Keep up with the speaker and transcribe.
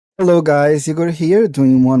Hello guys, Igor here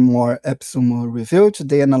doing one more AppSumo review.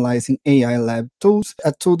 Today analyzing AILabTools,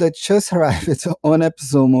 a tool that just arrived on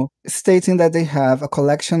AppSumo, stating that they have a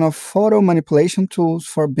collection of photo manipulation tools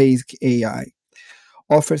for basic AI.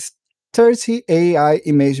 Offers 30 AI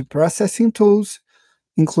image processing tools,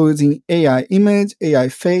 including AI image, AI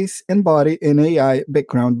face and body, and AI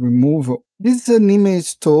background removal. This is an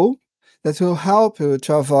image tool that will help you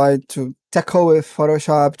to avoid to tackle with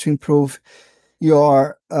Photoshop to improve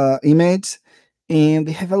your image, and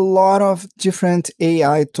they have a lot of different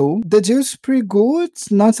AI tools. The deal is pretty good.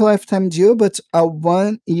 It's not a lifetime deal, but a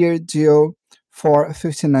 1-year deal for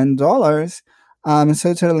 $59. I'm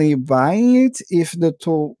certainly buying it if the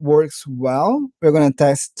tool works well. We're gonna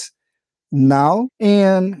test now.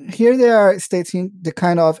 And here they are stating the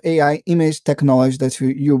kind of AI image technology that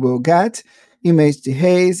you will get: image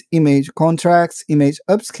dehaze, image contracts, image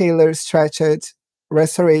upscaler, stretched,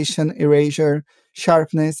 restoration, erasure,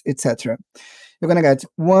 sharpness, etc. You're gonna get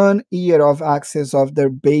 1 year of access of their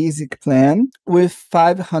basic plan with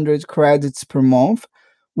 500 credits per month,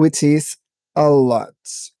 which is a lot.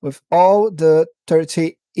 With all the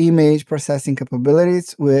 30 image processing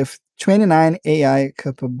capabilities, with 29 AI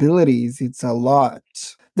capabilities, it's a lot.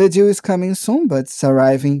 The deal is coming soon, but it's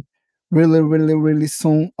arriving really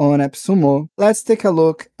soon on AppSumo. Let's take a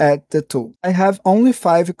look at the tool. I have only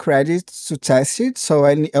 5 credits to test it, so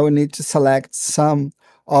I will need to select some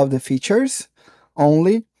of the features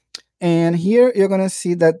only. And here you're gonna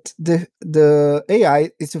see that the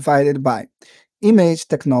AI is divided by image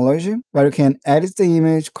technology, where you can edit the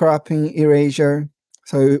image, cropping, erasure.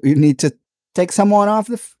 So you need to take someone off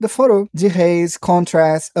the photo. Dehaze,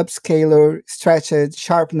 contrast, upscaler, stretched,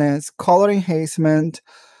 sharpness, color enhancement,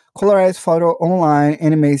 colorize photo online,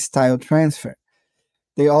 anime style transfer.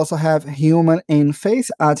 They also have human and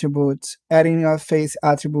face attributes, adding your face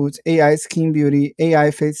attributes, AI skin beauty,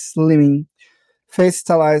 AI face slimming, face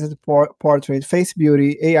stylized portrait, face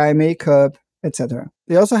beauty, AI makeup, etc.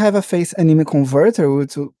 They also have a face anime converter,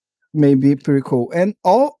 which may be pretty cool, and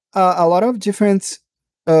a lot of different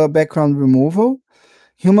background removal,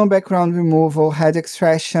 human background removal, head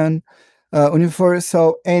extraction,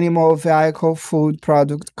 universal, animal, vehicle, food,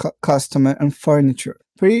 product, customer, and furniture.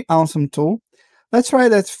 Pretty awesome tool. Let's try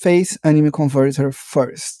that face anime converter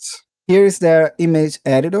first. Here is their image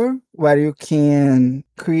editor, where you can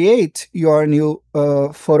create your new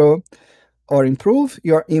photo or improve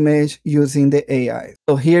your image using the AI.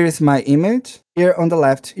 So here is my image. Here on the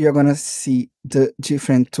left, you're gonna see the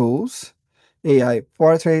different tools: AI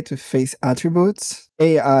portrait with face attributes,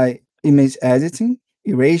 AI image editing,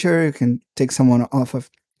 erasure. You can take someone off of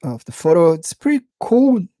the photo. It's pretty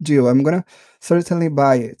cool deal. I'm gonna certainly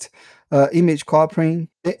buy it. Image cropping,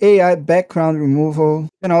 the AI background removal,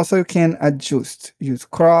 and also you can adjust, use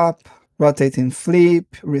crop, rotate and flip,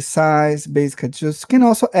 resize, basic adjust. You can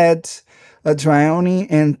also add a drowning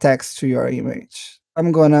and text to your image.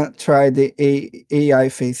 I'm gonna try the AI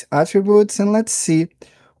face attributes, and let's see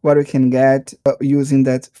what we can get using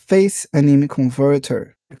that face anime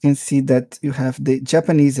converter. You can see that you have the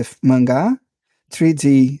Japanese manga,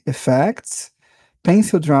 3D effects,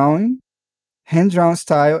 pencil drawing, hand-drawn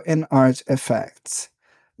style, and art effects.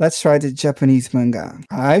 Let's try the Japanese manga.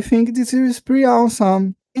 I think this is pretty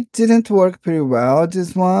awesome. It didn't work pretty well,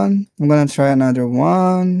 this one. I'm gonna try another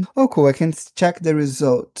one. Oh, cool, I can check the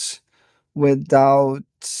results without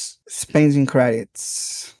spending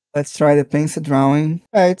credits. Let's try the pencil drawing.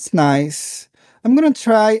 Yeah, it's nice. I'm gonna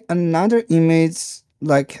try another image,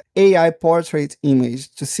 like AI portrait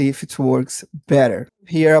image, to see if it works better.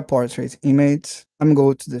 Here, a portrait image. I'm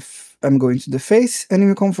going to the face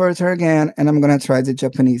anime converter again, and I'm gonna try the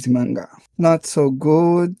Japanese manga. Not so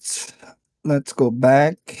good. Let's go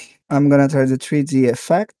back. I'm gonna try the 3D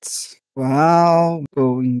effects. Wow,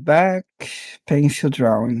 going back, pencil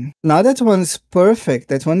drawing. Now that one's perfect.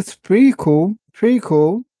 That one's pretty cool. Pretty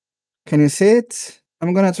cool. Can you see it?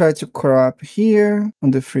 I'm gonna try to crop here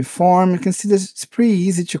on the freeform. You can see this, it's pretty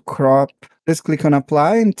easy to crop. Just click on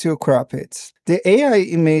apply until crop it. The AI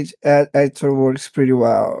image editor works pretty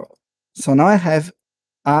well. So now I have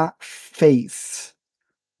a face.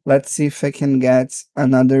 Let's see if I can get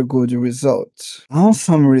another good result.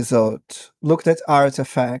 Awesome result. Look at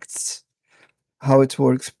artifacts, how it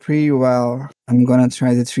works pretty well. I'm gonna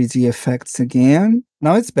try the 3D effects again.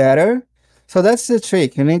 Now it's better. So that's the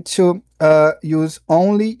trick. You need to use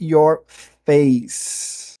only your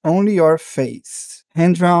face. Only your face.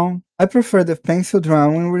 Hand drawn. I prefer the pencil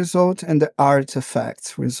drawing result and the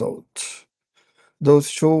artifacts result.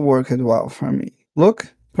 Those two worked well for me.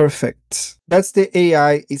 Look, perfect. That's the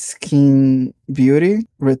AI skin beauty.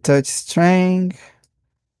 Retouch strength.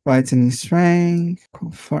 Whitening strength,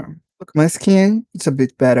 confirm. Look, my skin, it's a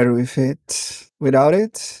bit better with it. Without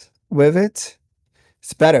it, with it,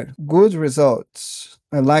 it's better. Good results.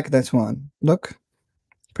 I like that one. Look,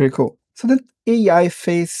 pretty cool. So that AI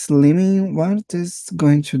face slimming, what is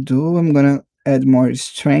going to do? I'm gonna add more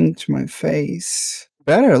strength to my face.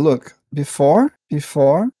 Better, look. Before.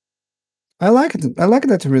 I like it. I like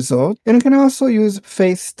that result. And you can also use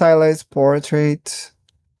face stylized portrait.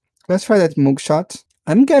 Let's try that mugshot.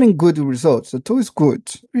 I'm getting good results. The tool is good.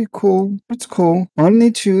 Pretty cool. It's cool. Only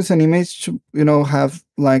need to use an image to, have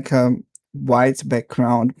like a white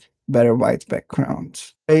background, better white background.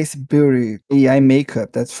 Face beauty, AI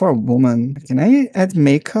makeup. That's for a woman. Can I add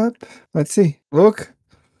makeup? Let's see. Look,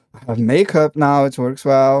 I have makeup now. It works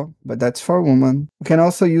well, but that's for a woman. We can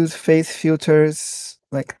also use face filters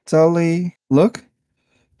like Tully. Look,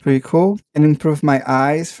 pretty cool. And improve my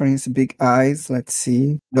eyes, for instance, big eyes. Let's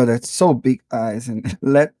see. No, that's so big eyes. And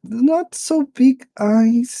not so big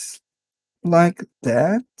eyes like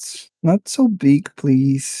that. Not so big,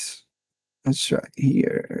 please. Let's try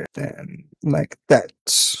here. Then like that.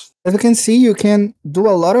 As you can see, you can do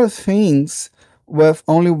a lot of things with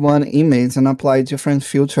only one image and apply different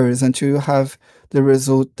filters until you have the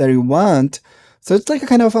result that you want. So it's like a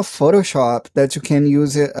kind of a Photoshop that you can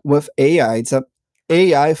use it with AI. It's a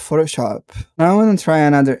AI Photoshop. Now I'm gonna try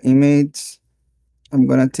another image. I'm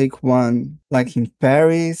gonna take one like in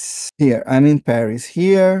Paris. Here, I'm in Paris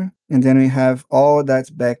here. And then we have all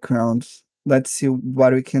that background. Let's see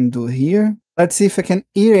what we can do here. Let's see if I can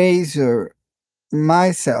erase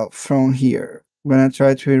myself from here. I'm gonna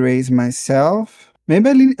try to erase myself.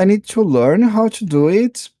 Maybe I need to learn how to do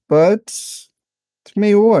it, but it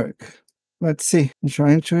may work. Let's see. I'm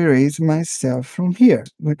trying to erase myself from here,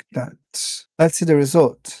 like that. Let's see the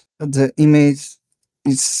result. The image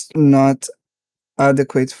is not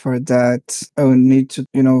adequate for that. I will need to,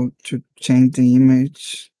 to change the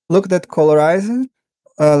image. Look, that colorizer.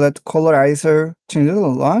 That colorizer changed a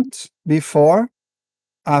lot. Before,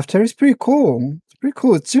 after is pretty cool. It's pretty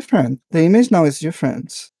cool. It's different. The image now is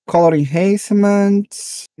different. Color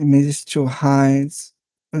enhancement. Image is too high.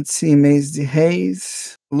 Let's see, image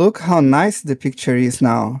dehaze. Look how nice the picture is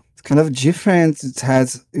now. It's kind of different. It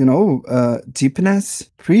has, deepness.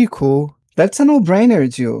 Pretty cool. That's a no-brainer,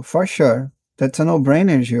 Jill, for sure. That's a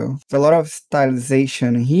no-brainer, Jill. There's a lot of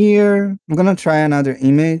stylization here. I'm gonna try another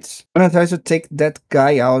image. I'm gonna try to take that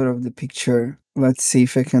guy out of the picture. Let's see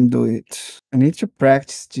if I can do it. I need to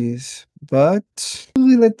practice this, but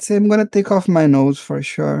let's say I'm gonna take off my nose for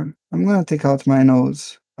sure. I'm gonna take out my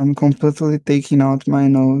nose. I'm completely taking out my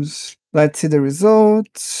nose. Let's see the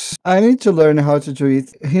results. I need to learn how to do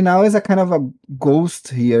it. He now is a kind of a ghost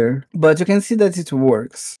here, but you can see that it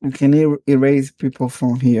works. You can erase people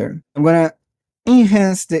from here. I'm gonna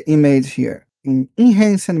enhance the image here in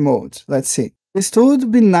enhancing mode. Let's see. This tool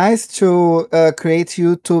would be nice to create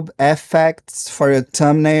YouTube effects for your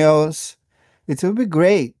thumbnails. It will be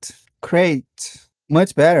great. Great.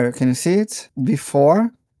 Much better. Can you see it?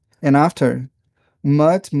 Before and after.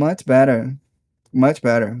 Much, much better. Much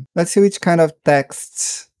better. Let's see which kind of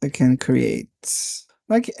texts we can create.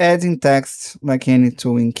 Like adding text like any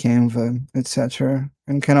tool in Canva, etc.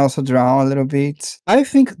 And can also draw a little bit. I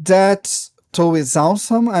think that tool is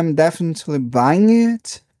awesome. I'm definitely buying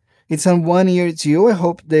it. It's a 1-year deal. I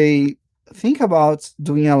hope they think about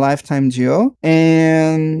doing a lifetime deal.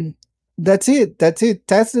 And that's it. That's it.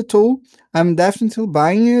 That's the tool. I'm definitely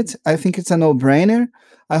buying it. I think it's a no-brainer.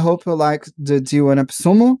 I hope you like the deal on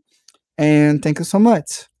AppSumo. And thank you so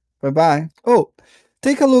much. Bye-bye. Oh,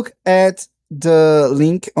 take a look at the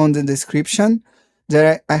link on the description.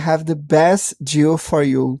 There I have the best deal for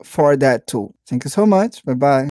you for that tool. Thank you so much. Bye-bye.